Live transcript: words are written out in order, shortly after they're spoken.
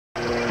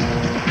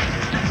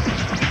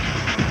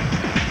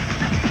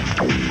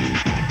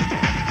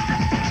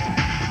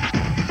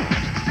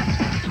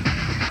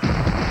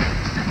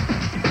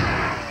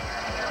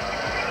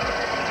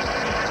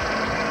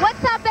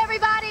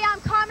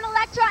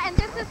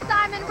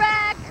Simon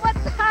Rex.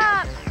 What's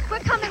up? We're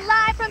coming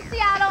live from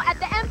Seattle at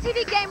the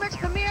MTV Gameworks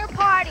premiere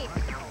party.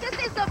 This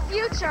is the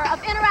future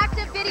of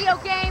interactive video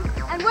games,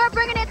 and we're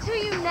bringing it to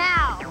you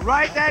now.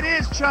 Right, that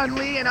is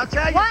Chun-Li, and I'll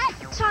tell you... What?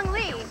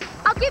 Chun-Li?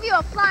 I'll give you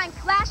a flying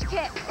flash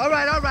kick. All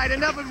right,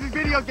 enough of the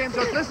video games.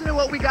 So listen to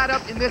what we got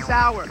up in this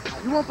hour.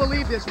 You won't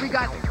believe this. We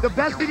got the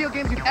best video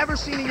games you've ever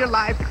seen in your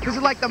life. This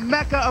is like the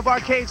mecca of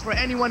arcades for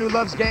anyone who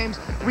loves games.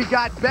 We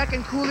got Beck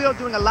and Coolio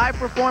doing a live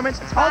performance.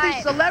 That's All right.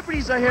 these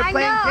celebrities are here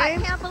playing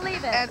games. I can't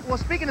believe it. And, well,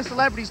 speaking of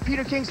celebrities,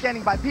 Peter King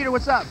standing by. Peter,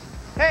 what's up?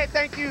 Hey,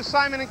 thank you,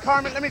 Simon and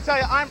Carmen. Let me tell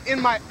you, I'm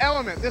in my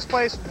element. This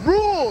place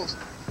rules.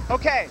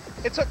 Okay,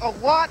 it took a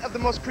lot of the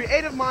most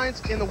creative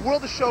minds in the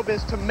world of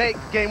showbiz to make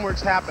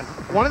Gameworks happen.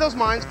 One of those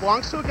minds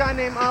belongs to a guy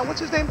named,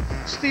 what's his name?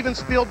 Steven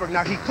Spielberg.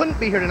 Now, he couldn't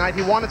be here tonight.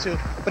 He wanted to,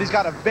 but he's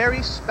got a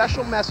very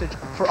special message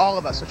for all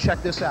of us, so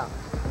check this out.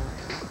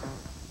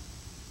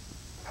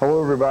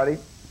 Hello, everybody.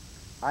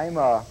 I'm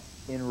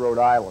in Rhode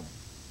Island,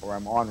 or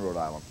I'm on Rhode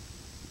Island,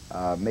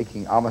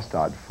 making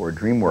Amistad for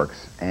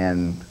DreamWorks,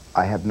 and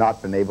I have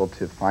not been able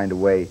to find a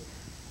way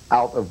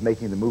out of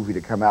making the movie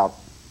to come out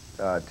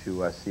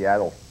to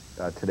Seattle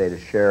today to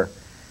share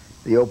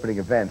the opening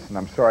events, and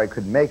I'm sorry I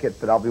couldn't make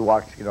it, but I'll be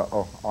watching it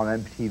on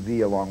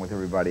MTV along with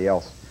everybody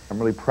else. I'm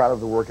really proud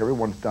of the work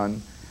everyone's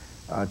done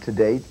to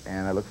date,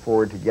 and I look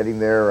forward to getting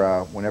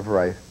there whenever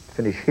I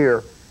finish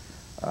here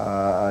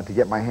to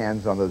get my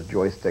hands on those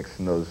joysticks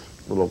and those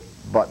little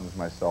buttons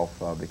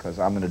myself, because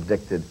I'm an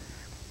addicted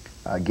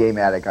game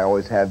addict. I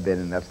always have been,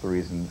 and that's the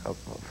reason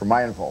for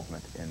my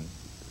involvement in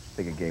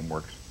SEGA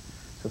Gameworks.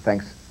 So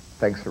thanks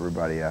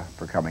everybody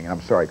for coming, and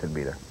I'm sorry I couldn't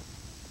be there.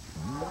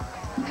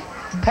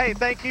 Hey,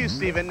 thank you,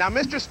 Steven. Now,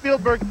 Mr.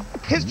 Spielberg,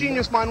 his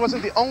genius mind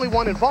wasn't the only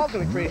one involved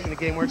in the creation of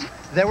Gameworks.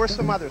 There were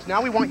some others.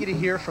 Now we want you to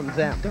hear from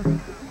them.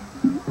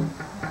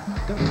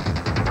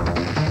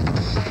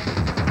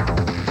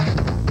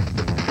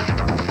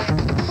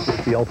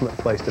 It's the ultimate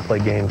place to play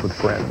games with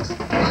friends.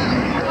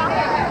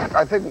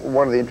 I think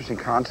one of the interesting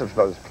concepts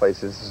about this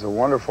place is a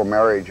wonderful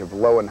marriage of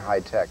low and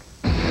high tech.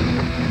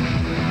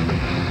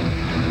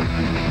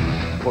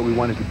 What we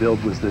wanted to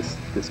build was this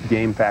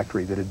game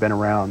factory that had been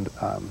around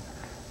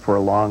for a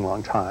long,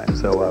 long time.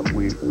 So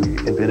we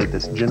invented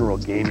this general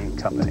gaming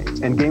company.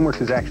 And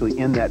Gameworks is actually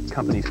in that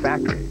company's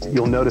factory.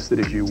 You'll notice that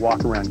as you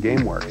walk around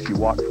Gameworks, you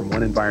walk from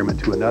one environment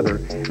to another,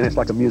 and it's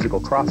like a musical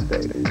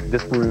crossfade.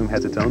 This room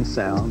has its own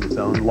sound, its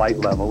own light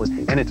level,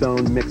 and its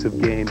own mix of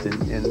games,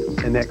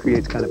 and that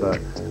creates kind of a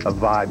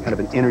vibe, kind of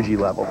an energy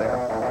level there.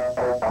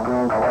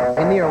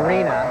 In the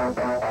arena,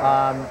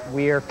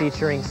 we are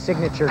featuring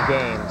signature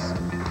games.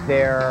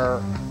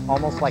 They're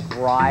almost like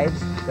rides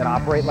that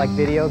operate like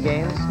video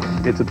games.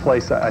 It's a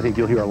place I think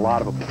you'll hear a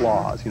lot of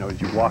applause. You know,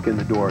 as you walk in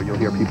the door, you'll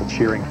hear people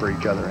cheering for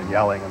each other and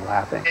yelling and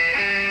laughing.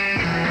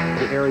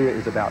 The area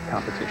is about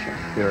competition.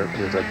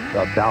 There's a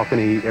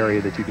balcony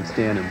area that you can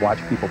stand and watch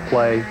people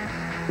play.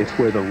 It's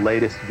where the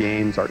latest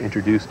games are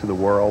introduced to the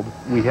world.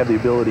 We have the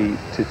ability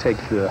to take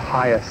the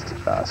highest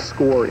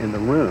score in the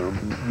room,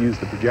 use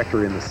the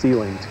projector in the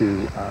ceiling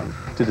to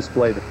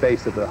display the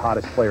face of the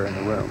hottest player in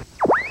the room.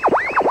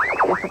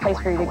 It's a place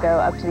for you to go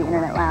up to the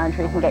internet lounge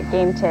where you can get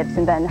game tips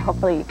and then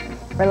hopefully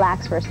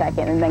relax for a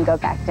second and then go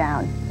back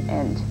down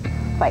and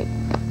fight.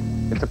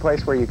 It's a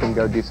place where you can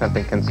go do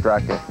something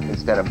constructive.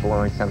 Instead of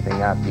blowing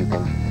something up, you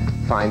can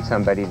find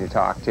somebody to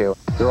talk to.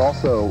 They're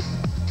also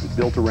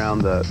built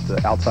around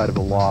the outside of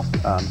the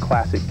loft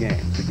classic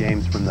games, the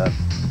games from the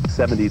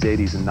 70s,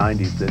 80s, and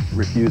 90s that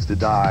refuse to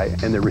die,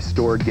 and they're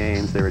restored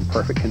games. They're in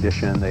perfect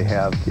condition. They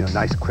have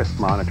nice crisp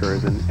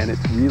monitors, and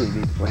it's really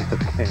neat to play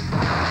those games.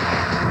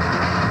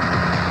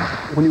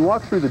 When you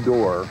walk through the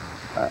door,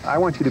 I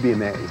want you to be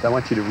amazed. I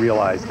want you to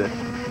realize that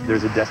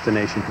there's a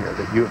destination here,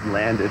 that you have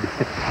landed.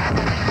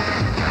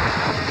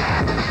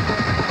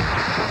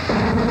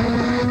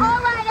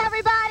 All right,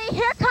 everybody,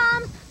 here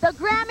comes the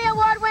Grammy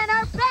Award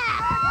winner,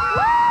 Beck.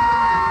 Woo!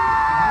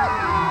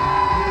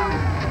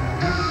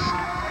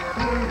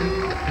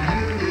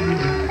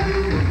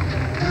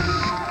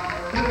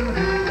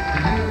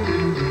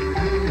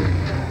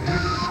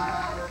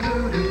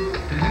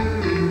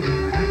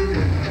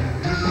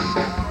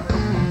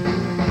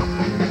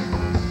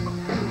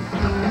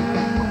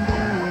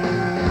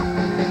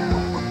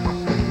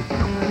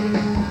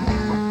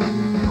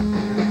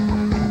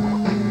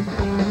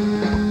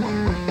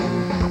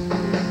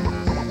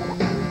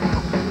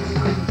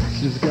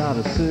 She's got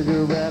a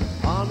cigarette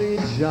on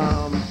each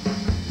arm.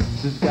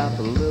 She's got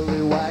the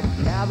lily white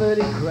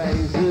cavity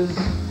crazes.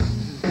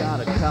 She's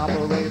got a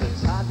carburetor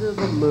tied to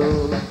the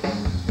moon.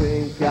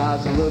 Pink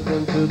eyes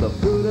looking to the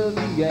fruit of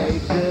the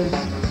ages.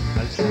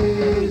 And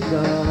she's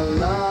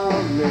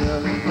alone in the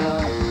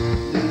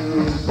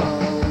new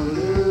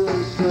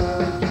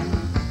pollution.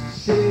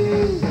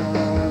 She's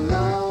alone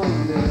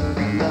in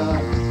the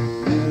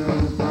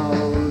new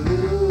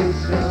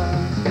pollution.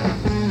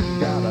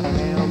 Got a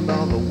hand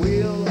on the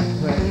wheel of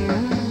pain.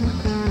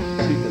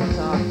 She can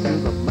talk to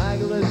the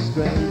maggotless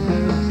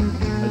strangers,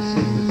 and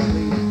she can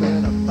sleep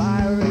in a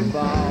fiery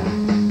ball.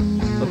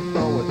 The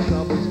throwing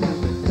troubles to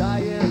the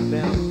dying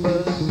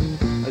members,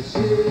 and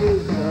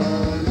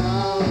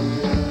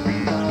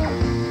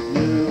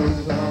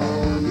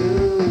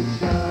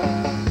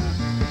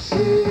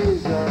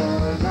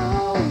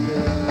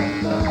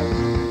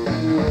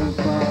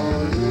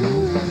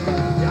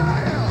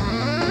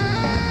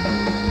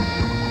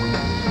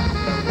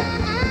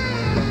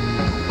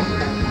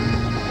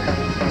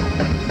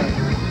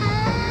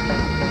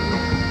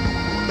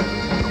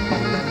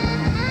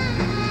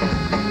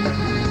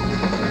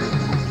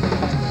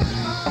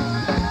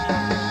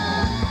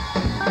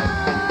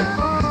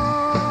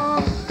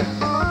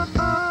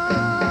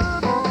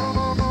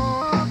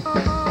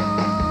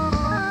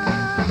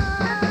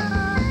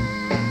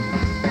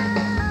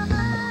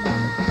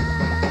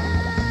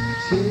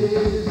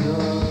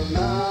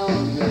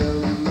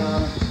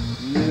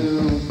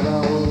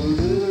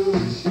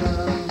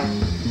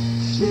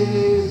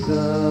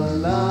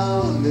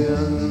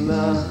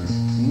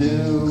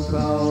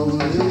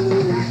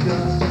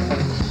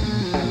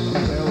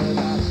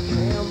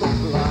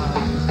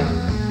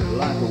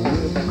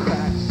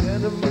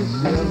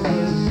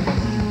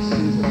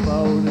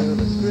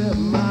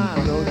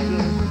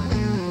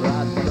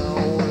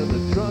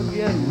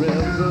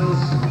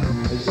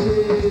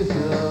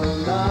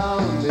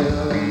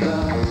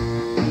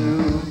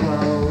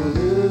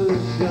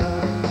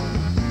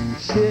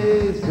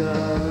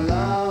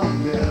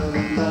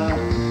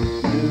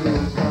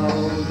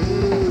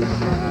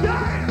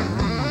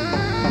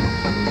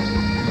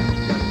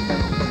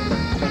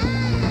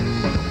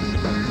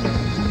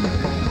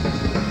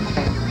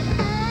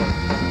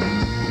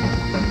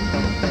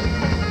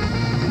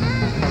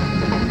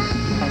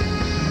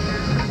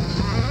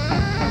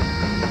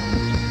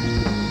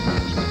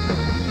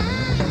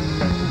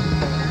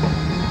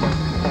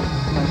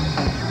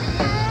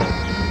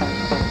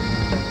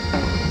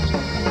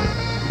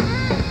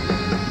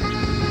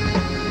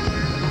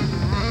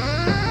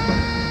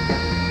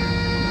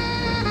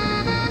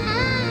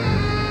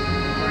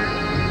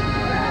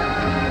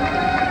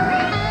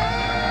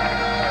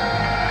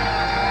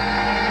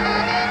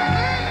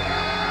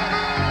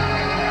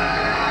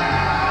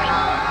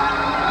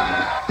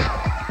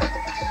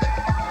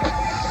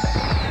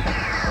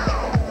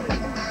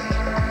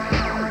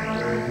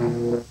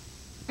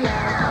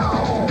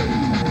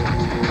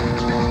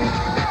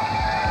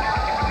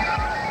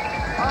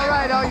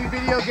right, all you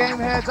video game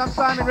heads. I'm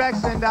Simon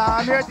Rex, and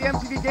I'm here at the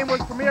MTV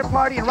Gameworks premiere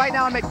party, and right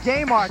now I'm at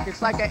Gameworks.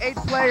 It's like an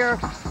 8-player,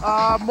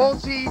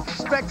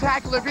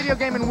 multi-spectacular video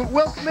game, and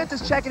Will Smith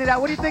is checking it out.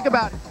 What do you think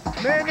about it?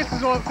 Man, this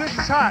is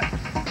hot.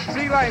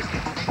 See, like,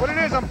 what it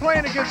is, I'm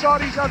playing against all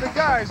these other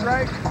guys,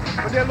 right?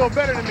 But they're a little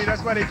better than me,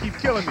 that's why they keep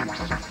killing me.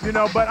 You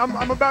know, but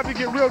I'm about to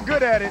get real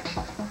good at it.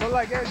 But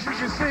like, as you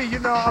can see, you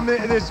know,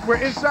 we're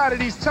inside of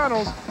these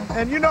tunnels,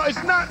 and you know,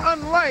 it's not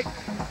unlike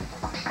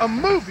a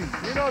movie.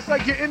 You know, it's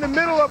like you're in the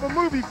middle of a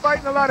movie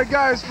fighting a lot of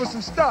guys for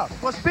some stuff.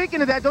 Well,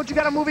 speaking of that, don't you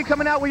got a movie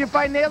coming out where you're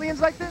fighting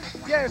aliens like this?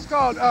 Yeah, it's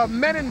called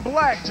Men in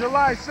Black,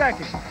 July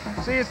 2nd.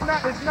 See, it's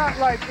not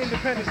like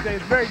Independence Day.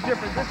 It's very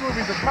different. This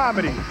movie's a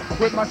comedy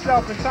with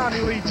myself and Tommy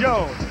Lee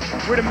Jones.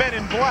 We're the Men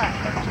in Black.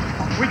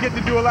 We get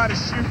to do a lot of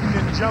shooting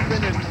and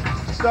jumping and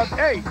stuff.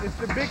 Hey, it's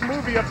the big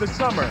movie of the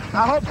summer.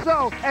 I hope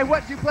so. Hey,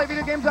 what, do you play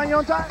video games on your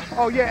own time?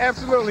 Oh, yeah,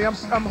 absolutely. I'm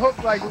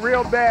hooked like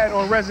real bad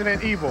on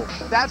Resident Evil.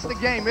 That's the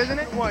game, isn't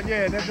it? One,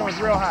 yeah, that joint's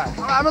real hot.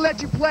 All right, I'm going to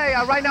let you play.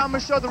 Right now, I'm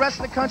going to show the rest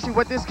of the country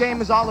what this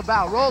game is all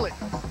about. Roll it.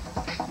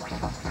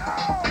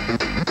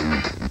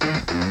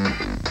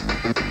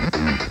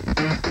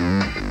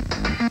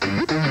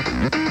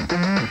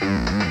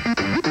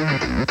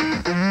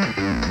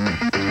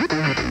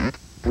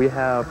 We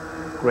have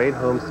great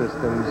home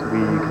systems, we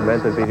can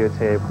rent a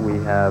videotape,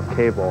 we have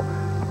cable,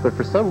 but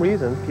for some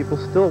reason, people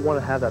still want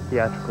to have that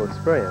theatrical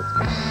experience.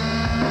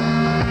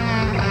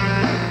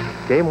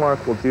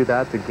 Gameworks will do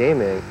that to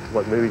gaming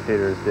what movie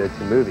theaters did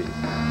to movies.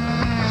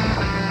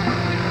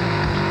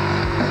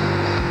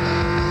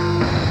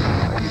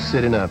 You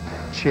sit in a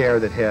chair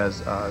that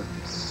has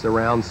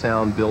surround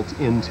sound built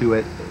into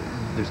it.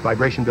 There's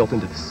vibration built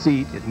into the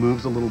seat. It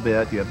moves a little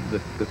bit. You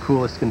have the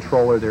coolest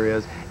controller there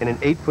is, and an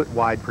 8-foot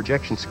wide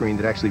projection screen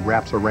that actually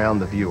wraps around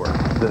the viewer.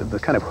 The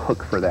kind of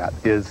hook for that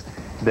is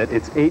that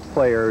it's 8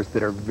 players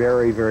that are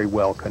very, very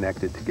well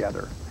connected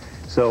together.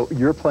 So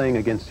you're playing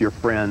against your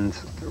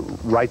friends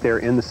right there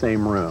in the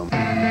same room.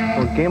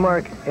 Well,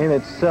 Gameworks in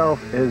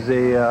itself is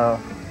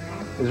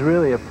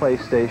really a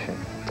PlayStation.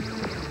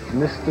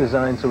 And this is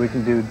designed so we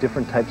can do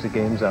different types of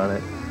games on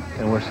it.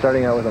 And we're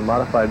starting out with a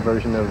modified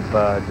version of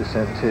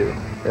Descent 2.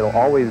 It'll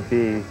always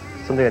be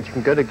something that you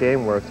can go to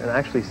Gameworks and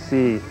actually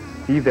see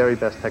the very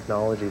best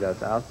technology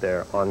that's out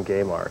there on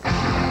Gameworks.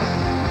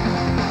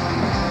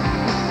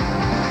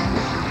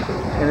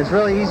 And it's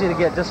really easy to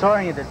get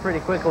disoriented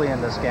pretty quickly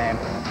in this game.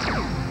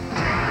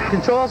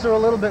 Controls are a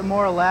little bit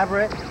more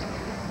elaborate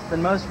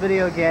than most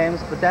video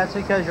games, but that's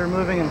because you're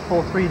moving in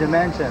full 3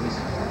 dimensions.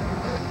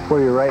 For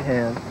your right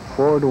hand,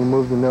 forward will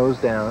move the nose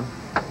down,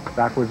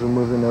 backwards will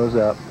move the nose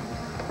up,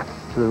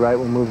 to the right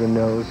will move the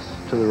nose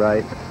to the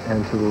right,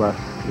 and to the left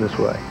this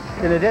way.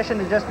 In addition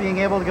to just being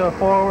able to go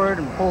forward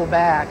and pull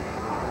back,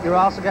 you're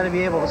also got to be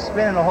able to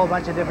spin in a whole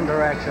bunch of different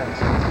directions.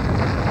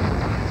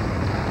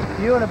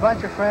 You and a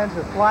bunch of friends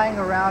are flying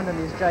around in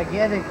these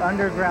gigantic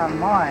underground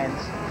mines.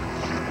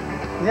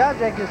 The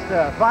object is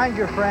to find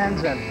your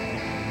friends and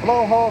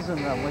blow holes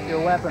in them with your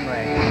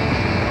weaponry.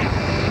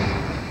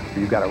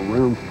 You've got a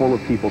room full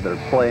of people that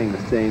are playing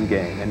the same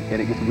game,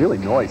 and it gets really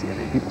noisy. I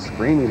mean, people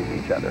screaming at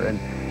each other,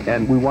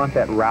 and we want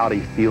that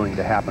rowdy feeling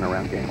to happen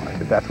around Gameworks.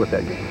 That's what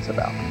that game is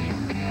about.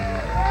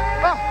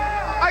 Well,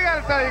 I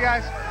gotta tell you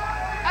guys,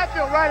 I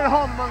feel right at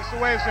home amongst the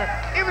waves here,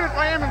 even if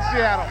I am in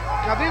Seattle.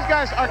 Now, these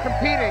guys are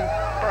competing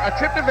for a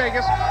trip to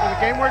Vegas for the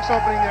Gameworks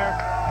opening there,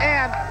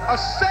 and a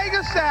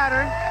SEGA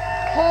Saturn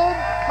home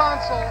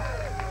console,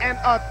 and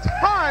a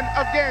ton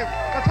of games.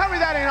 Now, tell me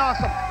that ain't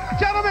awesome.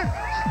 Gentlemen,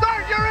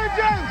 start your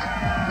engines!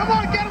 Come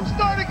on, get them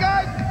started,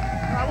 guys!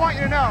 And I want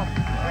you to know,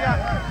 we got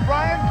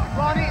Brian,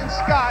 Ronnie, and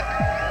Scott,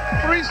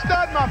 3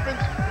 stud muffins.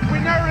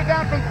 We narrowed it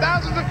down from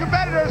thousands of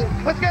competitors.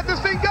 Let's get this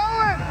thing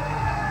going!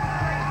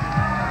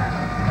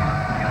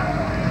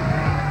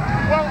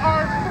 Well,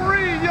 our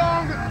 3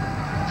 young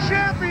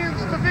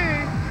champions-to-be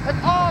have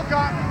all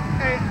gotten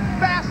a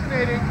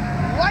fascinating,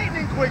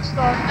 lightning-quick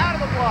start out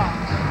of the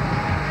blocks.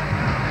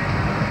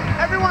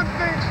 Everyone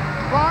thinks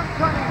Ron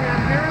Cunningham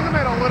here in the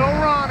middle, little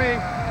Ronnie,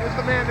 is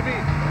the man to beat.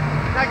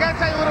 Now, I gotta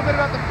tell you a little bit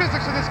about the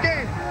physics of this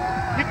game.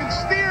 You can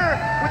steer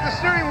with the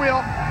steering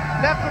wheel,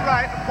 left to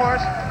right, of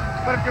course,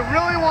 but if you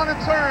really want to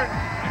turn,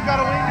 you've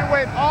got to lean your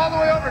weight all the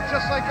way over,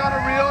 just like on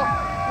a real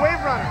wave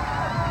runner.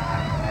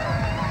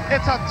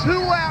 It's a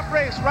 2-lap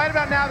race. Right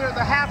about now, they're at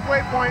the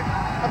halfway point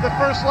of the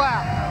first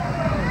lap.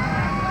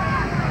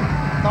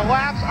 The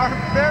laps are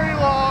very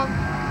long.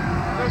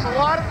 There's a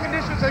lot of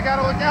conditions they got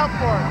to look out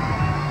for.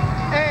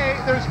 A,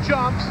 there's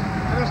jumps,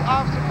 and there's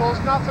obstacles,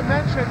 not to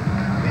mention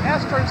the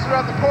S-turns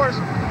throughout the course.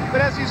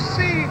 But as you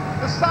see,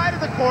 the side of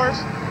the course,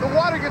 the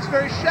water gets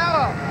very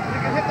shallow. You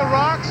can hit the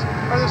rocks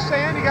or the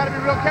sand, you got to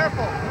be real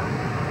careful.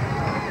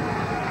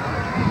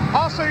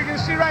 Also, you're going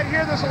to see right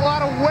here, there's a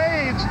lot of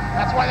waves.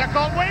 That's why they're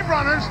called wave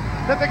runners,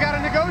 that they got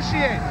to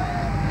negotiate.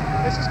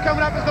 This is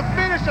coming up as the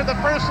finish of the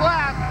first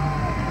lap.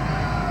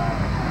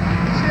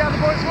 You see how the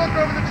boys look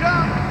over the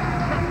jump?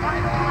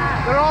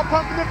 They're all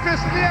pumping their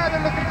fists in the air.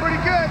 They're looking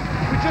pretty good.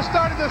 We just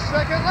started the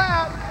second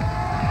lap.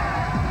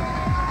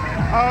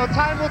 Oh,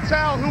 time will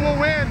tell who will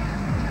win.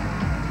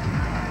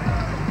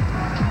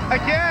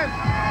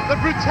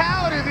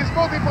 brutality of these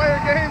multiplayer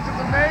games is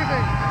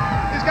amazing.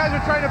 These guys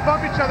are trying to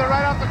bump each other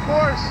right off the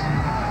course.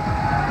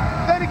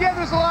 Then again,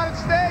 there's a lot at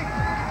stake.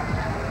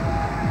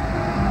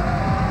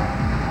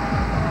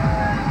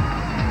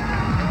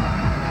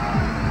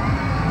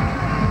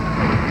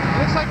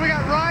 Looks like we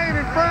got Ryan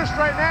in first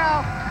right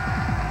now.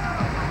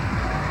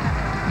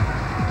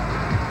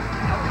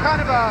 Kind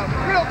of a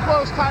real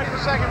close tie for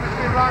second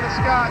between Ron and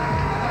Scott.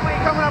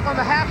 Coming up on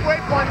the halfway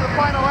point of the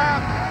final lap.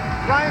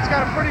 Ryan's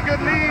got a pretty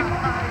good lead.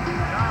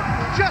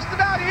 Just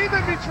about even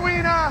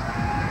between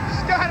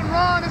Scott and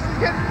Ron. This is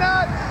getting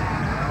nuts.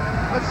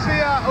 Let's see,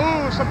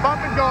 ooh, some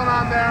bumping going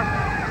on there.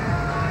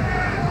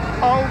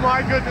 Oh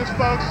my goodness,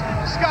 folks.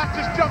 Scott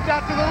just jumped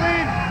out to the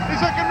lead.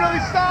 He's looking really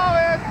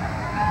solid.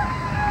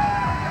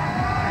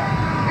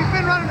 He's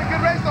been running a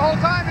good race the whole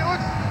time. It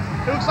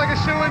looks like a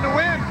shoe-in to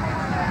win.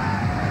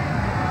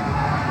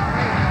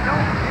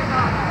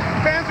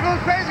 Fans are going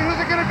crazy. Who's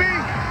it going to be?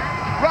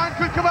 Ron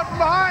could come up from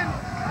behind.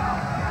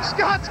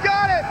 Scott's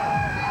got it.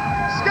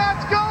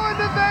 Scott's going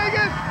to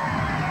Vegas.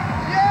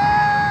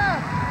 Yeah!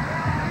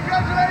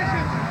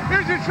 Congratulations.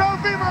 Here's your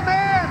trophy, my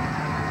man.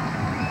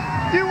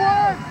 You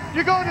won.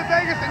 You're going to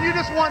Vegas, and you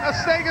just won a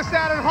SEGA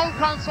Saturn home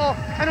console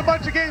and a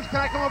bunch of games.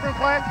 Can I come over and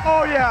play?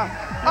 Oh, yeah.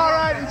 All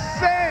right,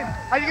 insane.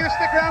 Are you going to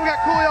stick around? We got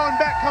Coolio and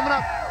Beck coming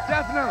up.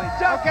 Definitely.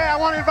 Okay, I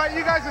want to invite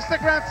you guys to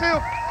stick around, too.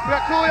 We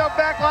got Coolio,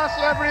 Beck, a lot of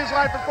celebrities,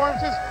 live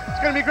performances. It's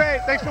going to be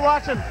great. Thanks for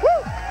watching. Woo!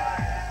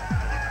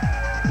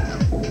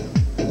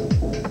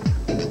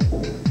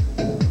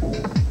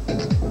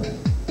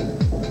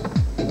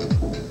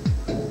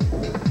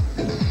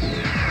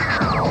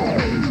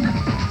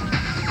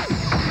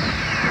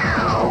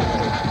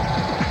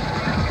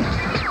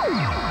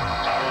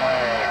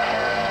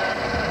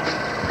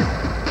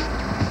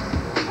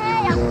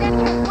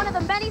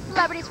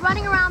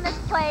 Running around this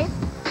place.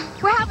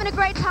 We're having a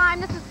great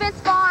time. This is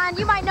Vince Vaughn.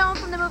 You might know him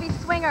from the movie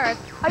Swingers.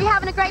 Are you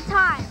having a great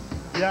time?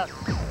 Yes.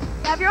 You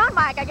have your own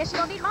mic. I guess you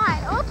don't need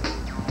mine. Oops.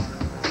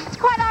 It's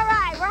quite all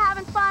right. We're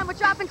having fun. We're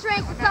dropping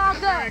drinks. It's all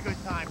good. Very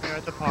good time here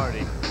at the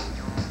party.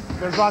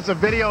 There's lots of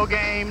video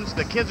games.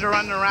 The kids are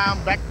running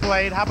around. Beck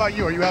played. How about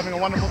you? Are you having a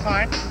wonderful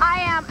time?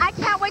 I am. I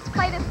can't wait to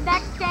play this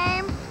next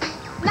game.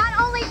 Not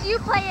only do you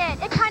play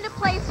it, it kind of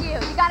plays you.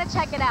 You got to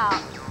check it out.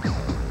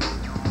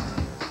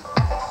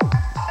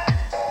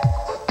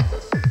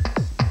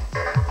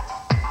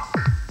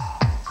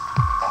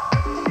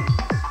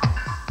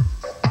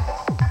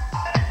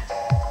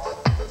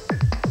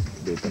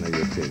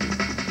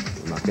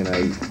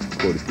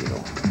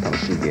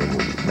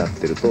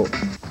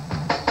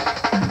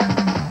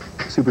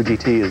 Super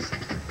GT is,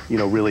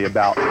 really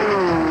about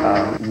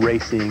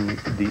racing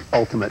the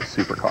ultimate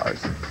supercars.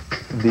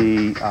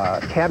 The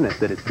cabinet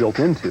that it's built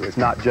into is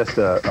not just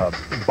a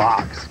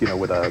box,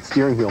 with a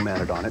steering wheel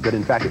mounted on it, but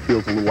in fact it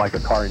feels a little like a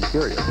car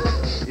interior.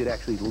 It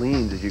actually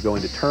leans as you go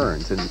into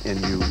turns, and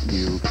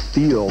you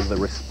feel the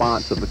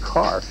response of the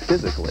car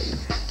physically.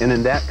 And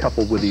then that,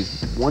 coupled with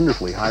these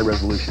wonderfully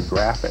high-resolution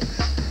graphics,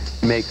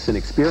 makes an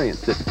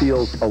experience that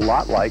feels a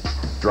lot like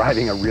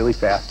driving a really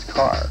fast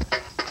car.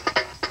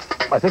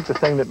 I think the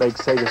thing that makes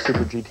SEGA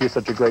Super GT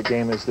such a great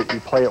game is that you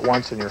play it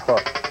once and you're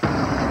hooked.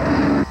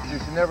 You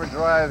should never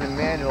drive in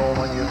manual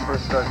when you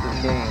first start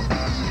this game.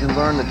 You should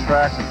learn the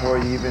track before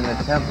you even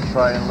attempt to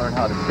try and learn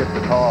how to shift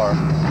the car.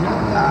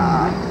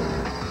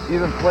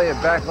 Even play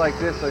it back like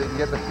this so you can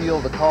get the feel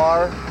of the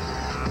car.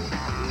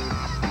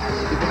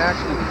 You can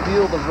actually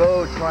feel the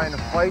road trying to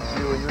fight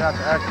you, and you have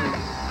to actually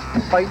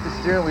fight the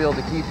steering wheel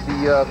to keep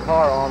the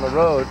car on the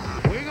road.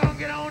 We're gonna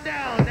get on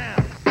down now.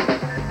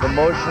 The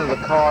motion of the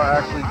car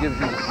actually gives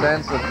you the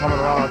sense of coming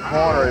around a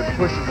corner. It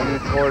pushes you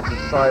towards the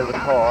side of the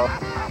car.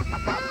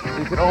 So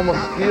you can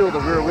almost feel the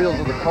rear wheels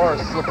of the car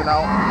slipping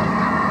out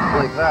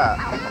like that.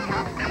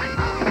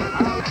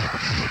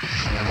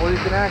 Or you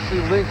can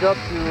actually link up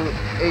to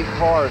 8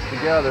 cars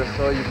together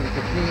so you can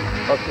compete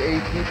up to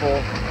 8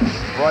 people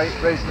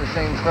racing the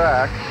same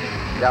track.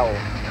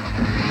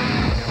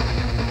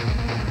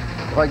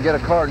 If I get a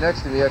car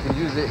next to me, I can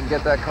use it and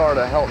get that car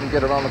to help me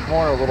get around the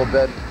corner a little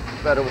bit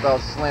better without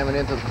slamming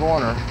into the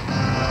corner.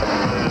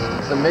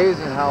 It's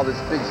amazing how this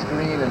big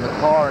screen and the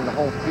car and the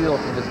whole feel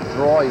can just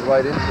draw you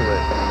right into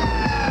it.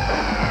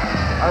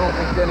 I don't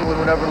think anyone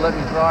would ever let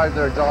me drive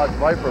their Dodge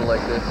Viper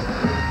like this.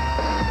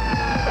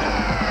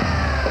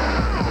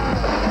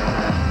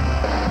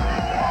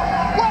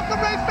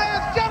 Welcome, race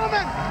fans,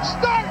 gentlemen!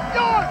 Start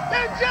your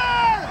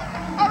engines!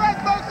 All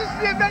right, folks, this is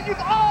the event you've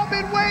all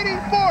been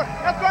waiting for.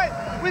 That's right.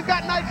 We've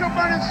got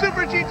nitro-burning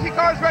Super GT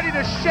cars ready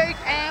to shake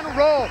and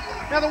roll.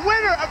 Now, the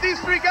winner of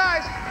these 3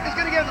 guys is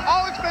going to get an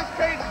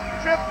all-expense-paid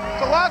trip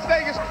to Las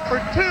Vegas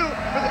for 2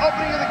 for the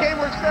opening of the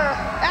Gameworks Fair.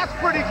 That's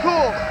pretty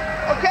cool.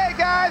 Okay,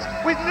 guys,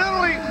 we've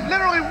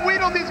literally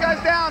wheedled these guys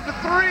down to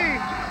 3,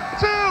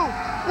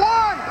 2,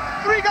 1.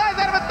 3 guys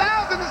out of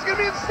 1,000. This is going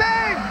to be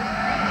insane.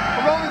 A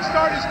rolling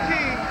start is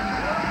key.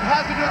 It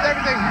has to do with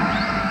everything.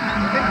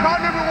 In car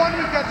number 1,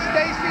 we've got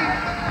Stacy.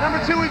 Number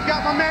 2, we've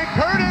got my man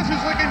Curtis, who's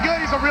looking good.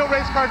 He's a real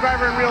race car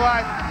driver in real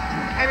life.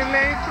 And in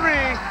lane 3,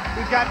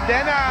 we've got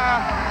Dana.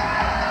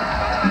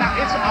 Now,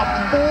 it's a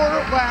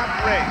 4-lap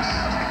race.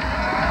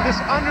 This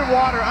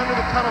underwater, under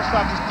the tunnel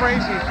stuff is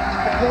crazy.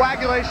 The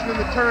coagulation in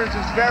the turns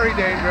is very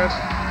dangerous.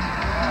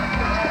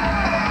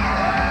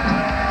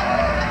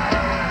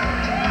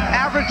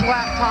 Average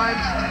lap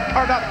times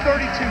are about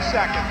 32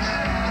 seconds.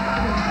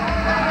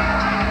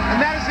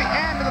 And that is the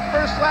end of the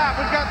first lap.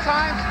 We've got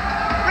times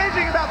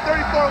ranging about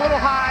 34, a little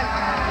high.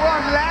 We're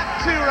on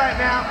lap 2 right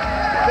now.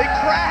 They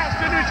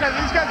crashed into each other.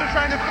 These guys are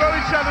trying to throw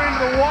each other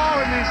into the wall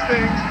in these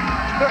things.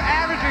 They're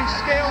averaging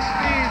scale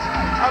speeds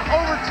of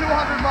over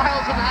 200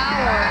 miles an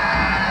hour.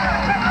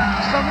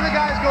 Some of the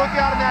guys go with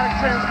the automatic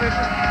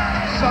transmission.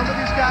 Some of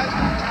these guys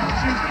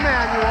choose the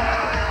manual.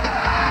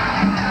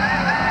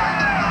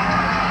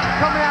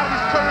 Coming out of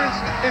these turns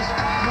is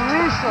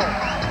crucial.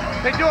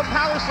 They do a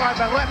power slide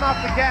by letting off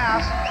the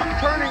gas,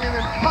 turning and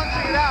then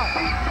punching it out.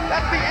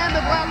 That's the end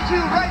of lap 2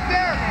 right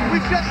there.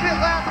 We've just hit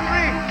lap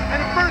 3.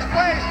 And in first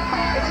place,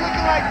 it's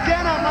looking like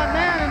Denna, my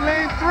man, in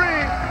lane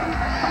 3.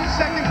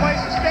 Second place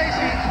is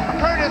Stacy.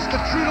 Curtis, the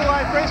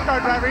true-to-life race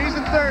car driver, he's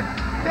in third.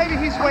 Maybe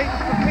he's waiting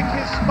to pick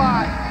his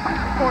spot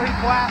before he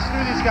blasts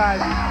through these guys.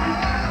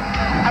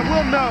 I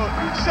will note,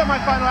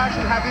 semi-final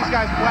action have these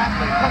guys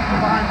blasting and come from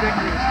behind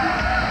victories.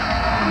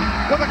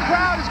 Well, the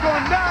crowd is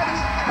going nuts,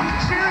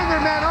 cheering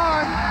their men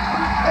on.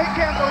 They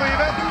can't believe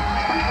it.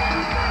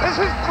 This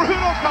is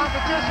brutal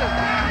competition.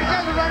 These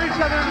guys are running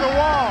each other into the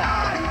wall.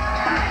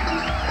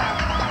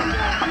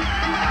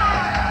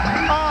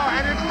 Oh,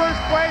 and in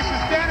first place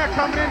is Denna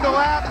coming into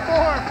lap 4.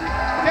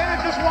 Denna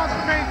just wants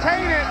to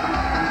maintain it,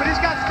 but he's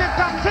got stiff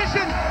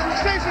competition.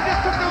 Stacy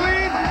just took the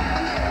lead.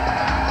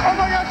 Oh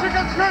my gosh, here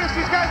comes Curtis.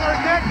 These guys are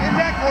neck and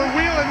neck, or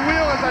wheel and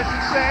wheel, as I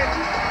should say.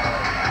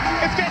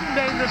 It's getting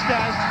dangerous,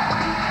 guys.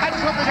 I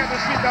just hope they got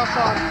their seatbelts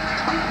on.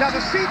 Now,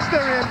 the seats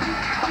they're in,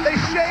 they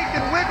shake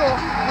and wiggle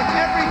with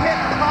every hit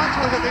and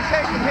contour that they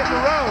take and hit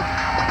the road.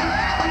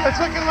 It's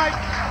looking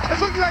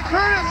like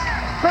Curtis.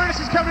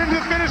 Curtis is coming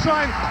into the finish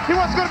line. He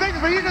wants to go to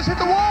Vegas, but he just hit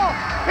the wall.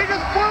 He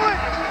just blew it,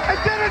 and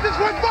Denna just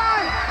went by.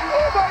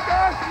 Oh my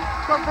gosh.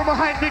 Come from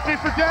behind victory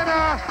for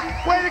Denna.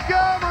 Way to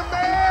go, my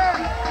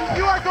man.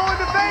 You are going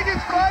to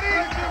Vegas, buddy.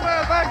 Thank you,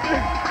 man. Thank you.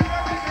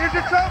 Here's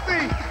your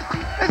trophy.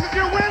 This is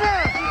your winner.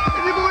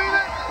 Can you believe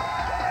it?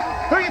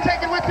 Who are you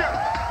taking with you?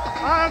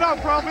 I don't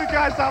know, probably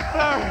guys up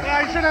there.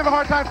 Yeah, you shouldn't have a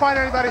hard time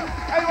finding anybody.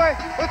 Anyway,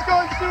 let's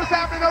go and see what's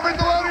happening over at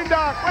the loading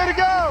dock. Way to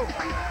go.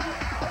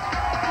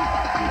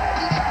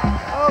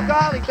 Oh,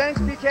 golly,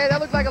 thanks, PK. That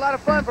looked like a lot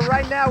of fun, but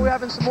right now we're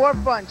having some more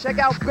fun. Check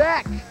out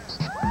Beck.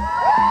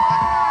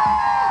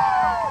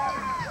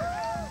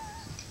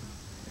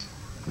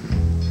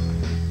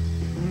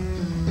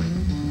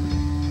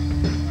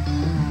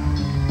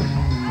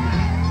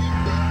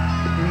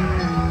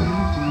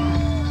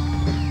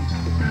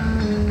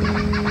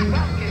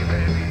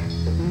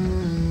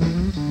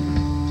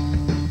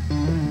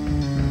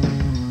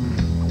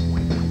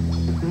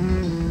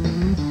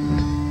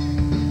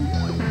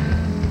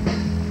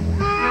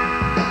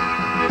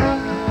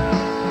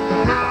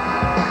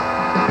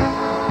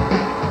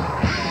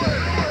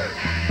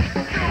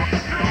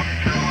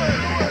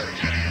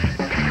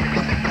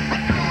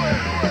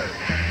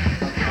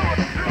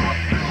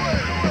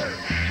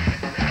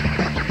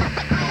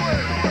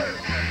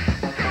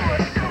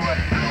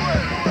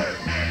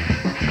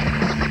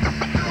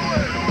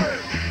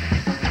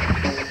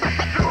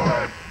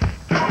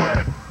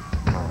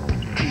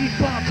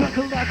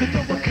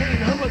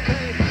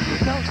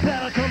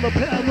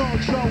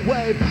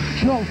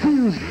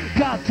 Confused,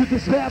 got to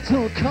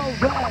dismantle,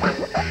 combat.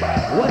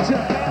 What's your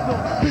handle?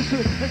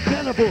 Vicious and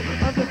cannibal,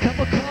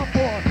 undercover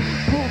combo.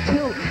 Full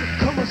tilt,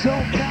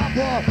 chromosome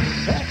cowboy.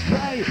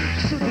 X-ray,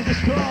 soon to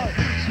destroy.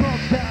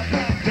 Smoke that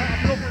back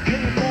down,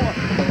 overcame more.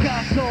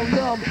 Got so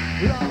numb,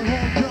 long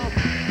hand jump.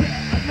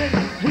 Yeah, admit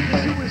it, we can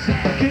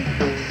suicide king.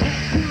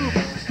 Tube,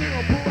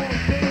 still born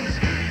days.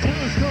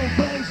 Telescope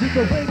rays in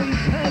the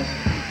baby's head.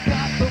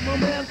 Got the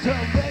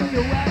momentum,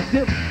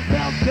 radioactive,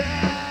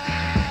 meltdown.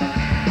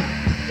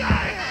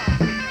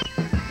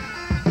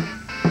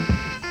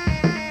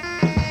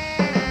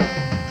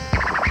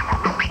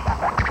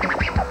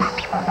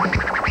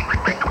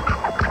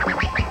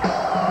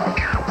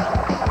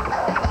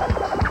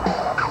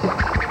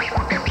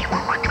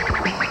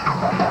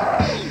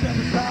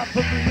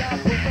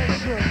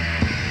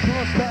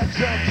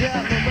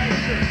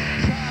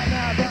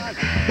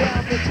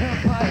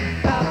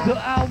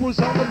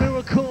 On the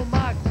miracle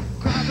mic,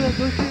 grabbing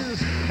the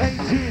gears,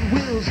 18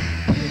 wheels,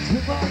 hits the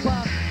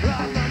robot,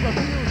 right on the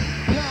heels,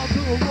 down to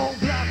a roll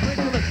block,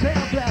 making a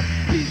sound blast,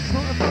 beats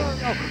on the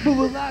burnout,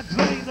 moving like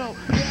Drano,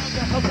 down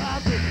the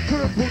horizon,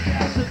 purple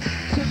gases,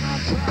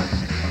 semi-trucks,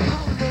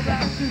 polymer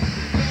axes,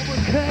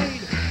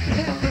 cocaine,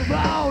 hit the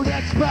road,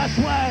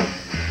 expressway,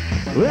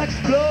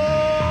 explode!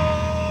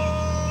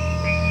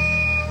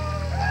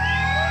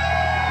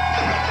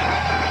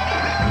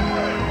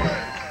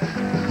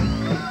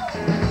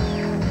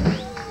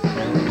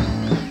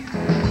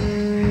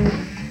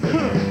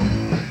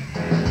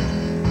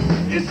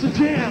 It's a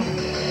jam,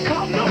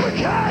 called number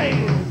K.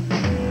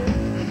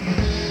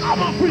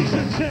 I'm a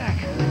recent check.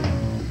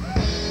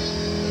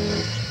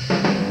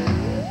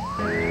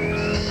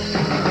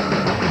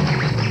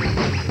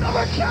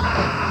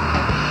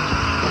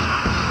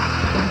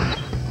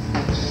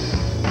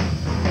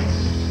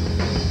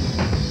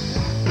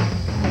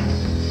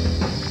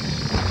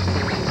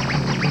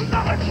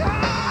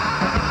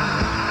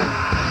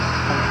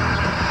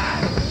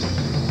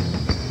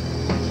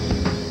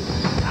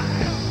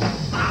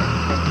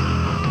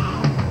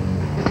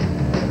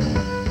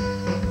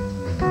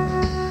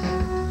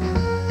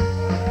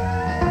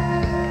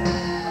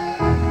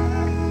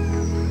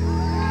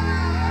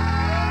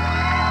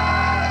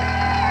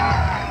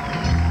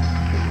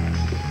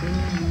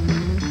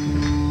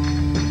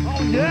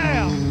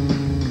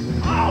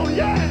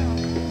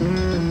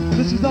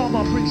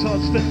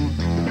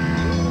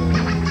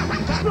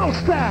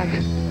 Smokestack,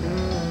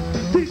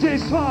 DJ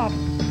Swap,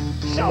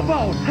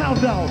 Shellboat,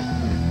 Hound Dog,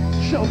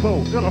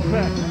 Shellboat, in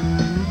effect.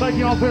 Thank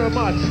you all very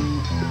much.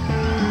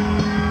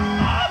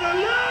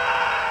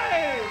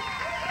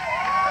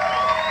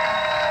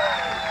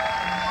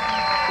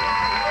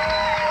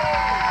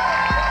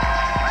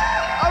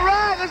 All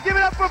right, let's give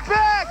it up for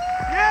Beck.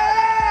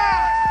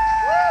 Yeah!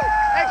 Woo!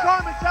 Hey,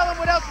 Carmen, tell them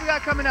what else we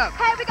got coming up.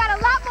 Hey, we got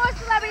a lot more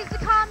celebrities to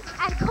come,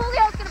 and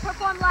Coolio's gonna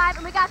perform live,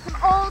 and we got some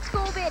old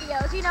school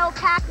videos, you know,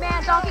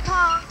 Pac-Man, Donkey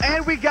Kong.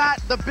 And we got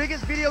the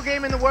biggest video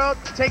game in the world.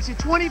 It takes you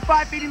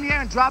 25 feet in the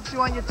air and drops you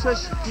on your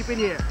tush. Keep it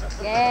here.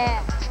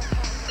 Yeah.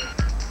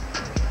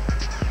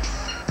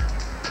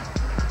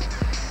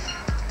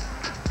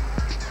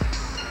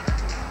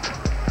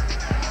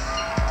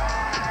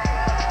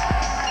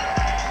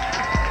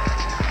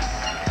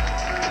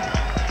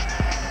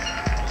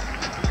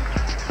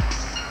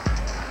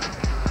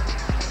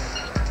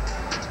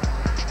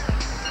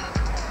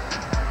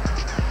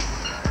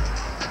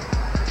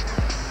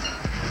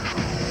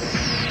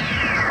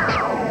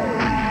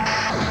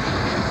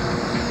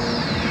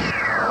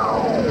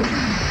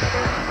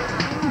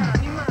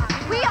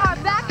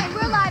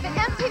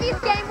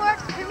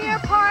 Gameworks premiere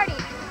party.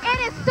 It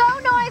is so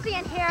noisy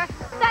in here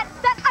that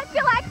I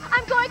feel like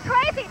I'm going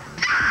crazy.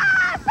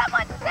 Ah!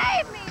 Someone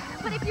save me!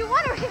 But if you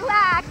want to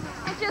relax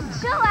and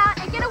just chill out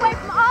and get away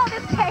from all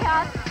this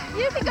chaos,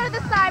 you can go to the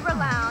Cyber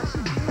Lounge.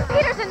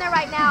 Peter's in there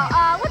right now.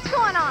 What's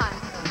going on?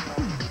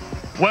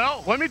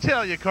 Well, let me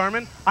tell you,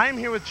 Carmen, I am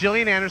here with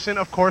Jillian Anderson,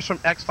 of course, from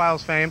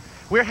X-Files fame.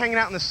 We're hanging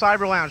out in the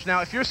Cyber Lounge.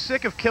 Now, if you're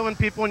sick of killing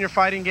people in your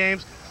fighting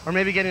games, or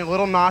maybe getting a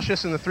little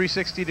nauseous in the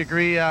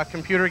 360-degree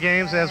computer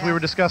games, as we were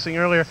discussing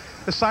earlier,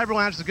 the Cyber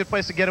Lounge is a good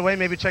place to get away.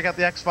 Maybe check out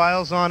the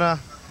X-Files on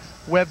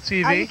web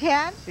TV. Oh, you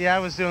can? Yeah, I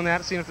was doing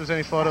that, seeing if there's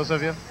any photos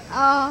of you.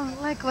 Oh,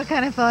 like what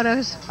kind of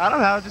photos? I don't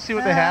know, just see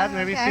what they had.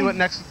 Maybe okay. see what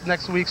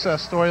next week's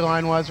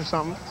storyline was or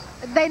something.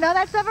 They know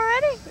that stuff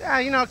already? Yeah,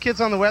 you know, kids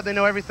on the web, they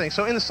know everything.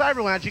 So in the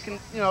Cyber Lounge, you can,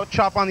 you know,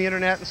 chop on the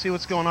internet and see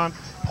what's going on.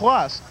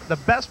 Plus, the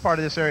best part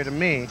of this area to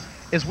me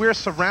is we're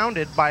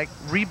surrounded by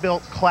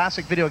rebuilt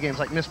classic video games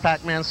like Miss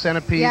Pac-Man,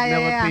 Centipede,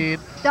 Millipede,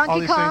 Donkey all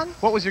these Kong.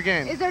 things. What was your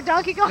game? Is there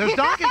Donkey Kong? There's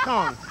Donkey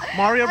Kong.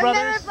 Mario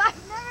Brothers. Never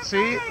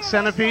See?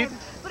 Centipede.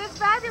 But it's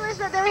fabulous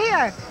that they're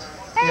here.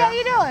 Hey, how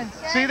you doing?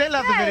 See, they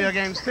love the video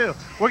games too.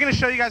 We're going to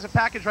show you guys a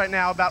package right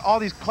now about all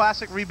these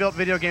classic rebuilt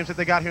video games that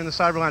they got here in the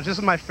Cyber Lounge. This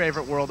is my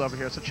favorite world over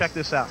here, so check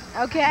this out.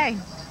 Okay,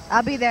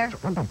 I'll be there.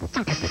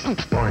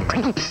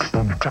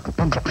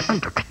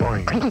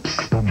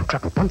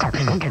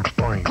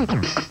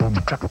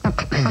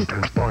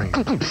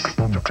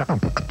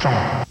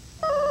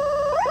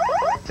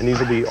 And these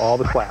will be all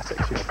the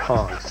classics, you know,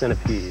 Kong,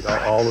 Centipede,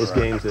 all those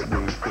games that we,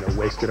 you know,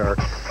 wasted our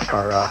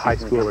high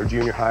school or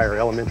junior high or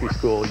elementary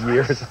school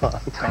years on.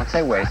 Don't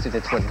say wasted,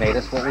 it's what made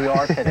us what we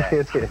are today.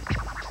 It is.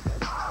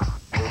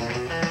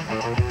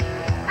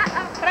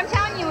 But I'm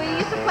telling you, when you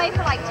used to play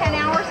for like 10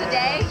 hours a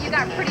day, you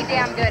got pretty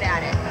damn good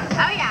at it.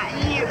 Oh yeah,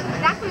 and you knew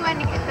exactly when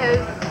to get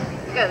those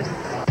ghosts.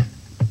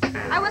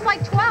 I was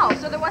like 12,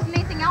 so there wasn't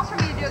anything else for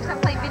me to do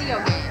except play video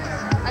games.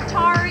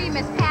 Atari,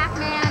 Miss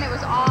Pac-Man, it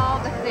was all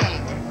the thing.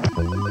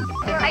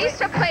 I used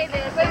to play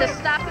this in the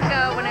stop and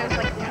go when I was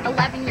like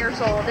 11 years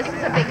old. This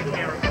is a big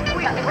deal.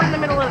 We're in the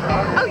middle of it.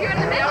 Oh, you're in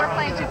the middle? We're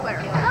playing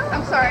two-player. Oh.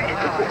 I'm sorry.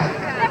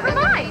 Never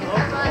mind.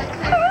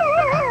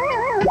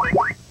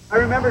 I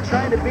remember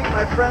trying to beat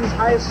my friend's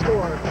highest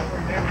score.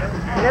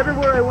 And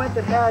everywhere I went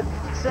that had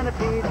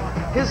Centipede,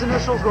 his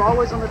initials were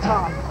always on the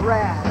top.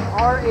 RAD.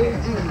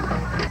 R-A-D.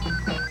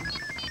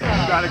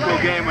 Not a cool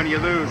game when you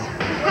lose.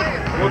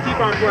 We'll keep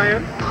on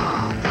playing.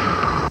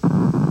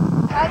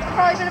 It's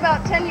probably been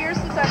about 10 years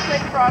since I've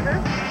played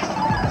Frogger.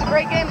 It's a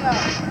great game, though.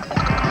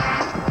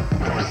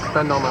 I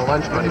spend all my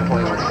lunch money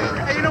playing this game.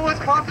 Hey, you know what's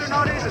popular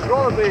nowadays is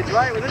rollerblades,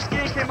 right? When this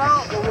game came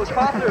out, what was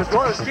popular was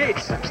roller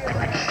skates. You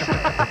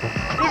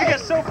even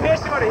get so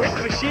pissed about it hit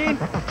the machine.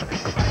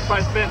 If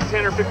I spent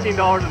 $10 or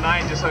 $15 a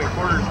night just on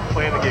quarters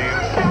playing the game.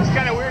 It's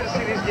kind of weird to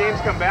see these games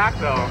come back,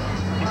 though.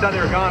 You thought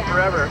they were gone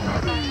forever.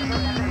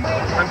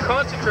 I'm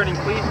concentrating.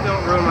 Please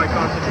don't ruin my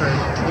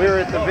concentration. We were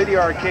at the video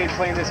arcade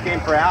playing this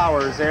game for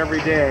hours every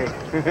day.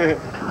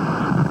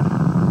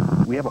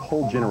 We have a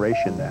whole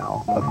generation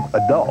now of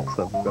adults,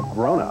 of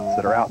grown-ups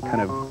that are out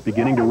kind of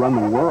beginning to run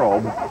the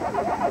world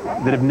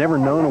that have never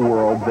known a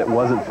world that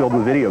wasn't filled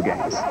with video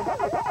games.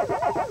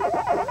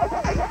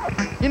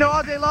 You know,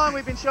 all day long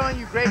we've been showing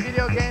you great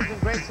video games and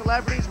great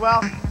celebrities.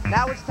 Well,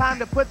 now it's time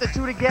to put the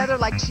two together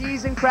like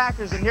cheese and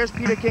crackers, and here's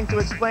Peter King to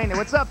explain it.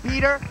 What's up,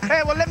 Peter?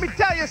 Hey, well, let me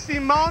tell you,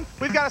 Simone,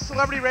 we've got a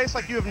celebrity race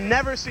like you have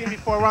never seen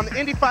before. We're on the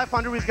Indy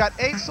 500. We've got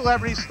 8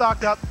 celebrities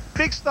stocked up,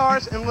 big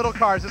stars and little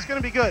cars. It's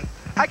going to be good.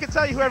 I can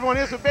tell you who everyone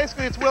is, but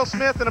basically it's Will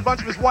Smith and a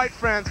bunch of his white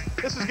friends.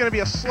 This is going to be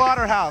a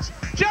slaughterhouse.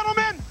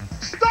 Gentlemen,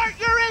 start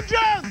your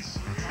engines!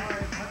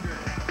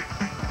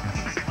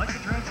 Like the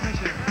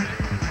transmission.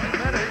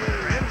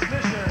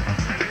 Transmission.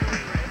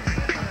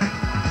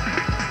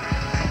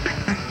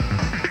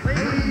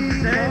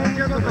 Ladies and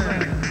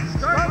gentlemen,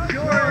 start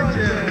your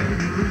engine.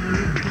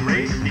 The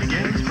race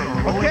begins from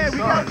Okay, we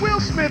got Will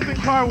Smith in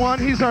car 1.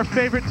 He's our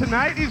favorite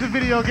tonight. He's a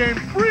video game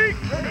freak.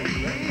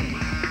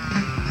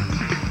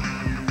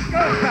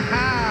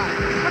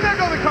 And there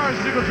go the cars,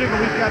 jiggle, jiggle.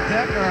 We've got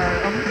Beck, our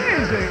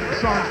amazing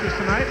songstress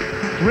tonight,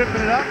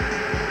 ripping it up.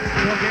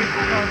 Real game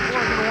for car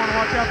 4. You're going to want to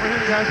watch out for him,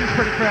 guys. He's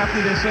pretty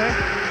crafty, they say.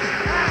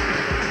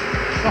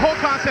 The whole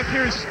concept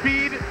here is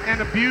speed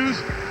and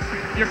abuse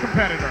your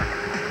competitor.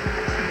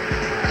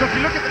 So if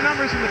you look at the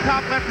numbers in the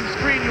top left of the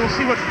screen, you'll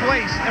see what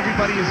place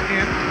everybody is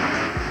in.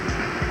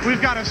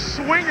 We've got a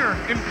swinger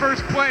in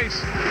first place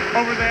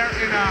over there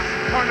in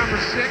car number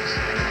 6.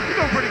 He's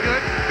doing pretty good.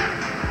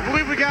 I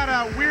believe we got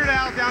Weird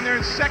Al down there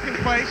in second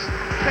place,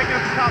 taking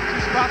up the top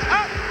 2 spots.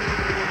 Oh!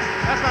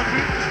 That's not true.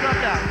 He struck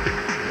out.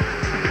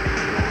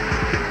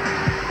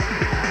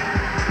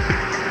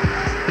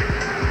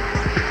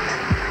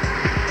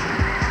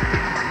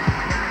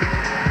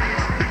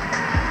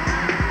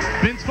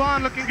 Vince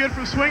Vaughn looking good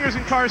from swingers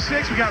in car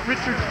 6. We got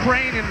Richard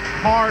Crane in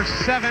car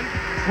 7.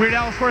 Weird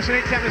Al, of course, in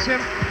 8. Can't miss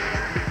him.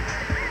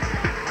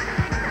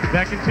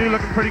 Back in 2,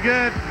 looking pretty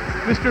good.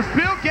 Mr.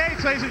 Bill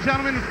Gates, ladies and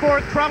gentlemen, in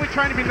 4th, probably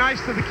trying to be nice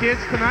to the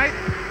kids tonight.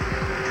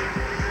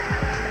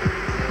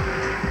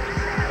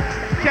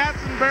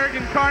 Katzenberg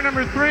in car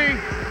number 3.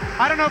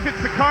 I don't know if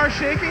it's the car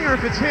shaking or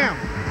if it's him.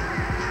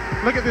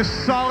 Look at this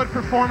solid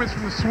performance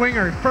from the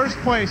swinger. First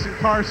place in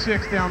car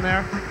 6 down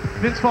there.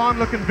 Vince Vaughn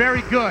looking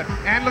very good,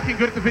 and looking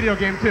good at the video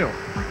game, too.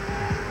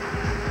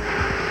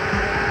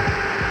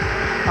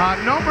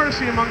 No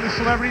mercy among the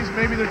celebrities.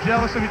 Maybe they're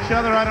jealous of each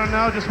other. I don't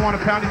know. Just want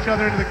to pound each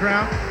other into the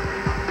ground.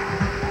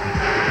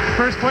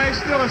 First place,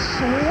 still a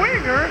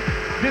swinger.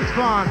 Vince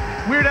Vaughn.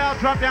 Weird Al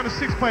dropped down to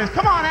 6th place.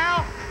 Come on,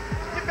 Al.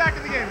 Get back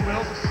in the game.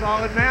 Will's a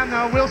solid man,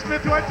 though. Will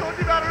Smith, who I told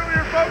you about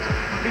earlier, folks.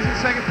 He's in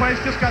 2nd place.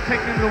 Just got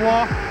taken into the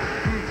wall.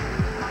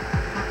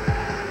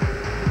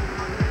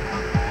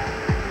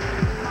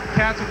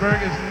 Katzenberg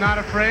is not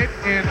afraid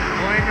in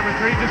lane number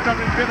 3. Just up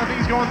in 5th. I think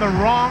he's going the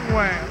wrong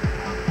way.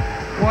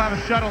 We'll have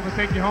a shuttle to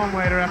take you home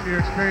later after your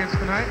experience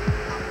tonight.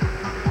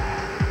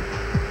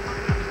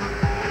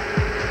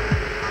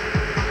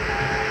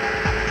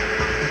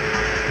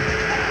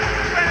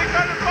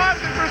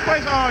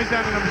 Place. Oh, he's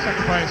down to number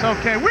 2nd place.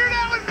 Okay, Weird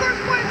Al in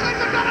 1st place,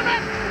 ladies and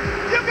gentlemen.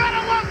 You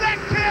gotta love that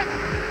kid.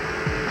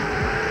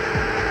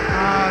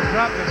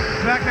 Dropped to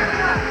 2nd.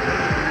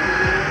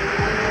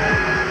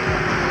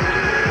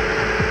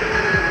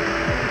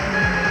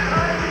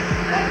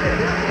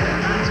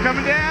 It's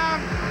coming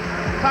down.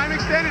 Time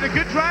extended. A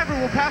good driver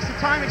will pass the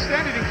time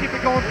extended and keep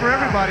it going for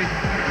everybody.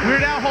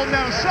 Weird Al holding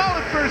down a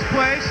solid 1st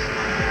place.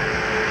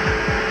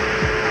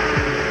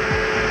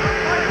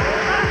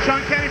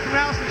 Sean Kenny from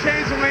Alice in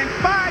Chains in lane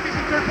 5. He's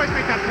in 3rd place.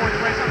 Make that 4th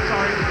place. I'm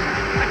sorry.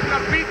 I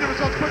cannot read the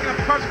results quick enough.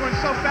 The cars are going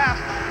so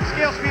fast.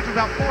 Scale speeds are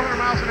about 400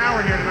 miles an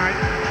hour here tonight.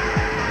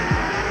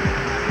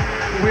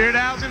 Weird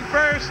Al's in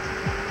 1st.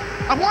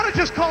 I want to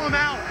just call him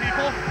out,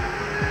 people.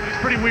 He's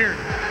pretty weird.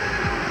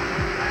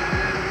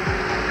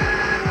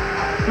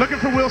 Looking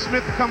for Will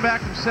Smith to come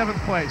back from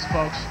 7th place,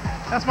 folks.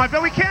 That's my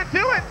bet. We can't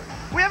do it.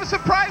 We have a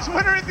surprise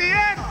winner at the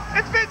end.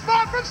 It's Vince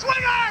Vaughn from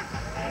Swingers.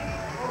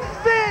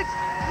 Vince,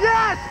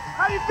 yes.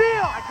 How do you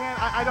feel?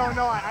 I don't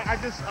know.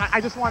 I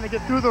just want to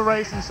get through the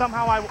race, and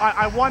somehow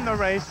I won the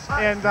race.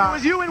 And it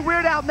was you and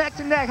Weird Al neck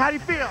to neck. How do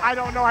you feel? I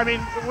don't know. I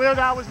mean, Weird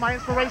Al was my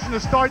inspiration to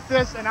start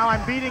this, and now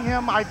I'm beating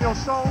him. I feel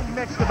so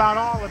mixed about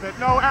all of it.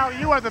 No, Al,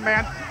 you are the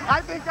man.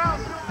 I think Al.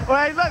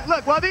 Well, hey,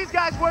 look. While these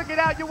guys work it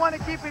out, you want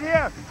to keep it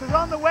here, because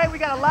on the way we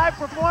got a live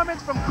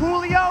performance from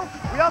Coolio.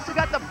 We also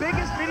got the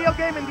biggest video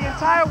game in the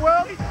entire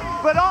world.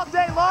 But all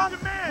day long,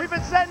 we've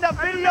been setting up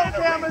video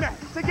cameras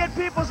to get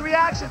people's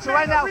reactions. So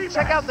right now,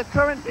 check out the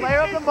current player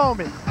of the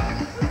moment.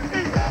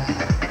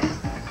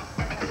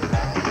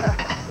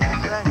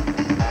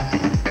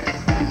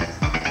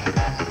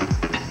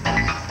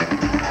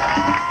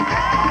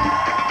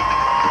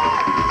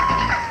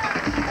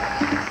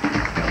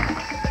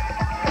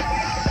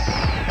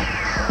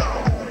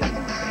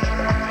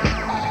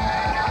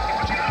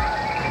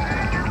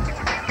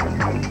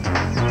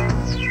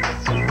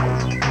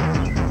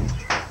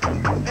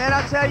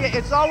 Tell you,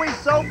 it's always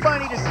so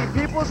funny to see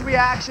people's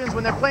reactions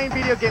when they're playing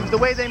video games, the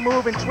way they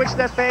move and twitch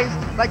their face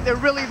like they're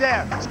really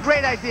there. It's a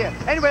great idea.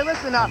 Anyway,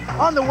 listen,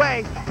 on the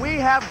way, we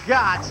have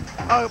got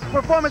a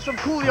performance from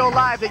Coolio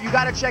Live that you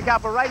got to check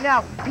out. But right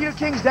now, Peter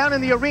King's down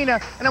in the arena,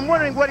 and I'm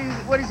wondering what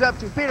he's up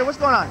to. Peter, what's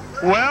going on?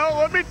 Well,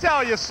 let me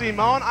tell you,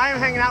 Simone, I am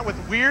hanging out with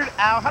Weird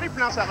Al. How do you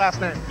pronounce that last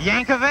name?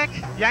 Yankovic?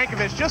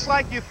 Yankovic, just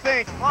like you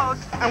think. Close.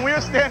 And we're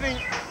standing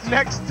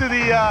next to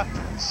the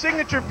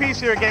signature piece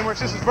here at Gameworks.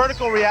 This is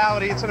Vertical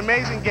Reality. It's an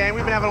amazing game.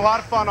 We've been having a lot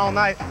of fun all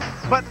night.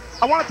 But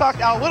I want to talk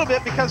to Al a little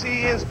bit because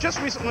he has just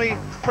recently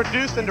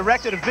produced and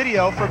directed a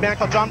video for a band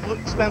called John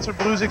Spencer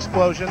Blues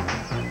Explosion.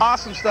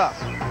 Awesome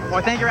stuff. Well,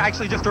 I think you're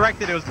actually just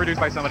directed. It was produced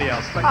by somebody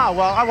else. But... Oh,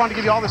 well, I wanted to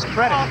give you all this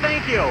credit. Oh,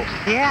 thank you.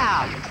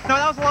 Yeah. No,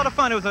 that was a lot of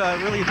fun. It was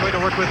really enjoyed to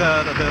work with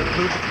the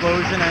Boots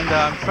Explosion, and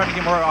starting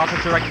to get more offers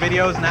to direct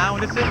videos now,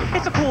 and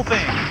it's a cool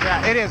thing.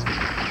 Yeah, it is.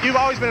 You've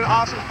always been an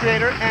awesome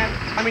creator, and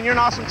I mean, you're an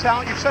awesome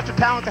talent. You're such a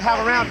talent to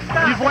have around.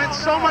 You've lent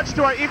so much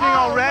to our evening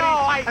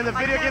already, and the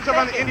video games are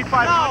on the Indy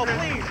 500. No,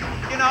 please.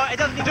 You know, it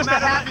doesn't even just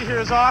matter. Just to have you here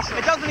is awesome.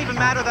 It doesn't even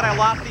matter that I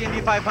lost the Indy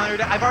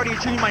 500. I've already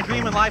achieved my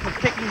dream in life of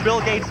kicking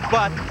Bill Gates'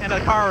 butt in a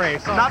car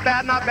race. So. Not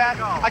bad, not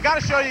bad. I got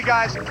to show you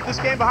guys this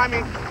game behind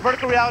me,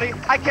 Vertical Reality.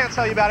 I can't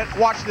tell you about it.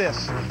 Watch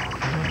this.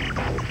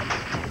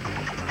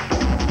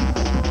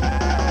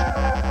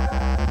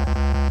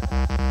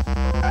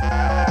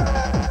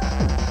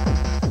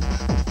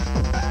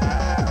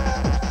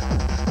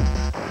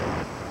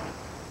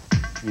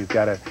 You've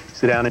got to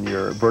sit down in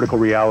your vertical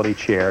reality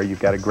chair, you've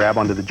got to grab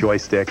onto the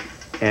joystick,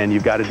 and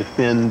you've got to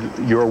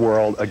defend your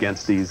world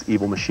against these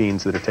evil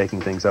machines that are taking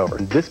things over.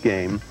 In this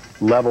game,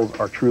 levels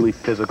are truly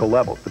physical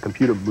levels. The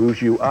computer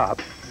moves you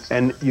up,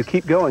 and you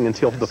keep going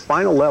until the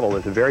final level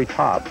at the very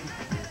top.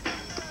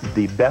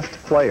 The best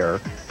player,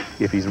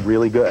 if he's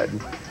really good,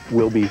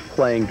 will be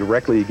playing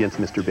directly against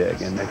Mr.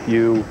 Big. And if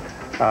you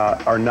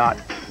are not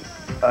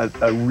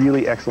a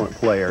really excellent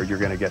player, you're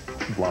going to get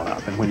blown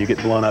up. And when you get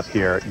blown up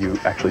here, you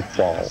actually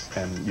fall,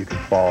 and you can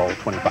fall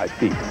 25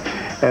 feet.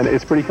 And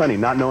it's pretty funny,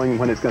 not knowing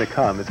when it's going to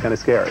come. It's kind of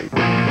scary.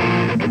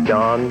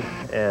 John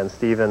and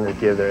Steven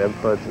give their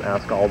inputs and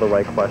ask all the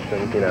right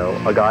questions. You know,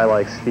 a guy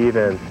like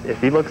Steven, if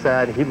he looks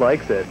at it, he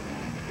likes it.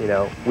 You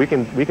know, we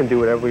can do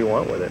whatever we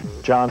want with it.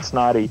 John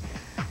Snoddy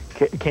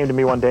came to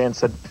me one day and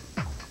said,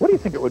 "What do you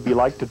think it would be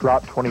like to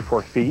drop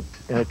 24 feet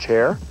in a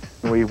chair?"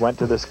 And we went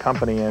to this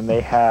company, and they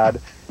had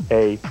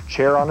a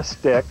chair on a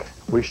stick.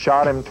 We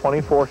shot him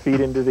 24 feet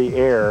into the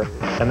air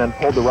and then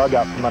pulled the rug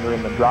out from under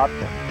him and dropped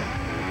him.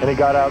 And he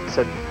got out and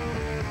said,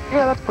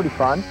 "Yeah, that's pretty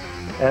fun."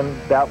 And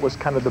that was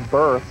kind of the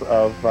birth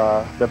of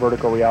the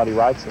vertical reality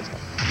ride system.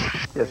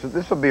 Yeah, so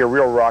this will be a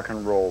real rock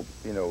and roll,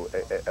 you know,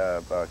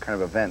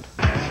 kind of event.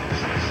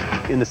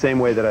 In the same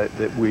way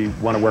that we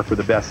want to work with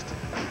the best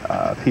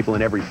people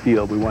in every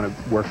field, we want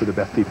to work with the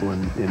best people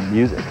in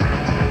music.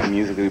 The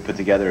music that we put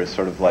together is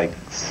sort of like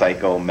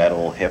psycho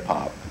metal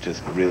hip-hop,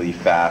 just really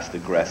fast,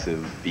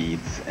 aggressive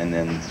beats, and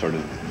then sort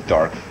of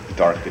dark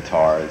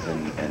guitars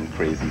and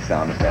crazy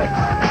sound effects.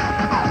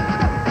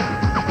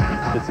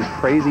 It's a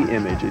crazy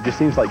image. It just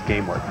seems like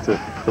Gameworks,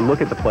 to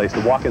look at the place, to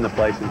walk in the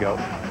place and go,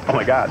 oh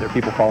my God, there are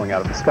people falling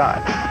out of the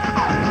sky.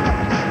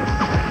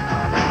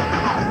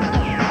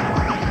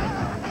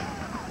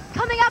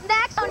 Coming up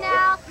next, so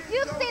now,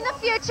 you've seen the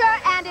future,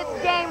 and it's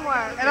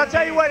Gameworks. And I'll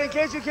tell you what, in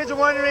case you kids are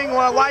wondering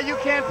why you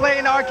can't play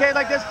in an arcade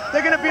like this,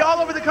 they're going to be all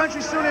over the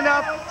country soon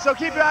enough, so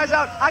keep your eyes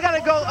out. I got to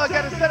go, got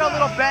to set a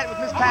little bet with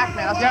Miss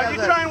Pac-Man. Yeah, you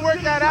try and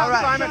work that out,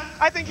 right. Simon.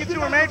 I think you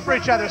two are made for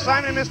each other,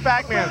 Simon and Miss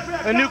Pac-Man,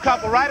 a new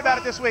couple. Write about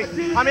it this week.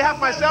 On behalf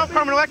of myself,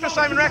 Carmen Electra,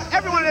 Simon Rex,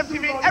 everyone at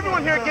MTV,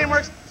 everyone here at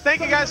Gameworks,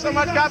 thank you guys so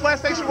much. God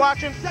bless. Thanks for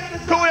watching.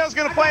 Coolio's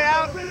going to play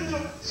out.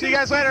 See you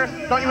guys later.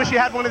 Don't you wish you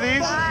had one of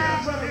these?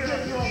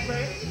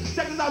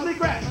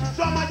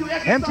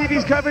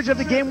 MTV's coverage of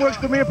the Gameworks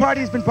premiere party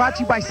has been brought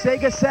to you by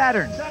Sega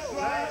Saturn.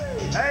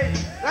 Hey,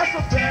 that's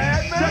a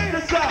bad man. Check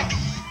this out.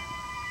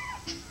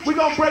 We're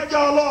going to break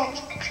y'all off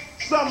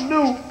something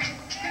new.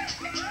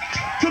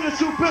 To the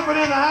two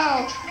pimpin' in the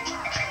house.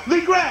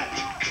 Lee Grant,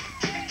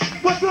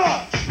 what's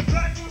up?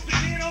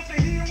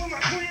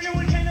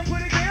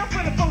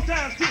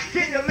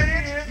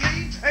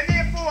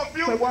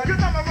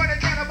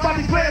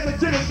 These players are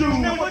tennis shoes.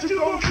 Now what you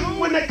gonna do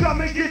when they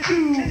come and get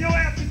you? And your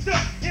ass is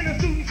stuck in a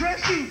suit and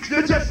dress shoes.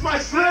 You just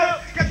might slip.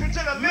 Get you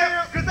to the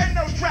lip, cause ain't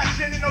no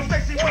traction in no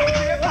sexy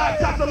way. High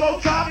top to low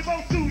top. We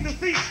both suit the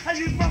feet. And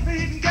use my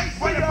hidden gates.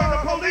 Running from the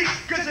police.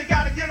 Cause you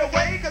gotta get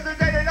away. Cause the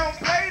day they don't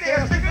play,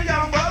 they'll stick a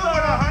young brother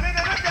with 100 in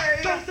a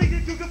day. Don't think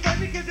that you can play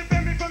me cause you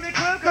been me from the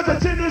club. Cause the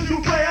tennis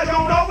shoe player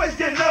don't always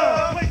get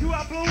love. Wait till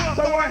I blow up.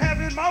 So I have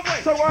it my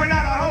way. So we're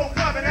not a whole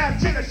club and have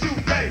tennis shoe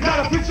play.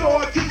 Not a preacher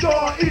or a teacher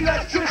or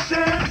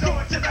electrician.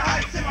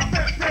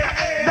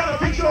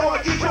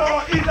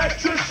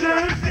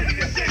 Electrician.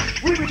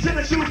 We be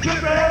tennis shoes,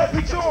 pimpin',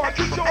 preacher or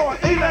teacher or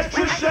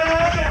electrician.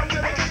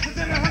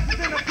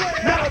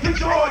 Not a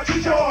preacher or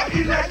teacher or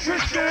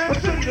electrician.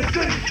 But city to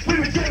city, we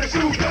be tennis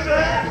shoes,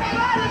 pimpin'.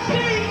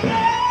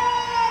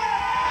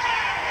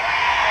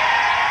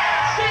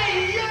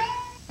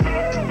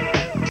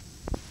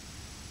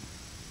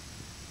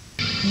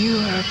 You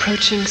are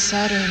approaching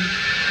Saturn.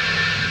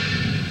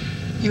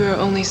 You are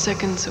only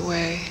seconds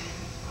away.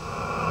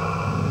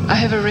 I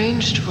have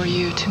arranged for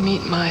you to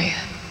meet my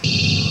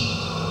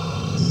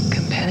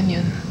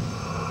companion.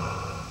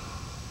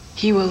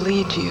 He will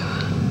lead you.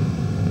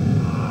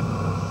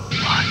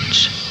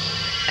 Watch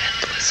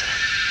and listen.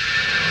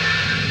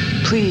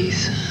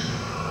 Please,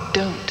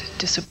 don't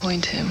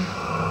disappoint him.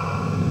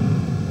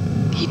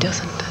 He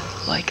doesn't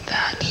like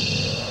that.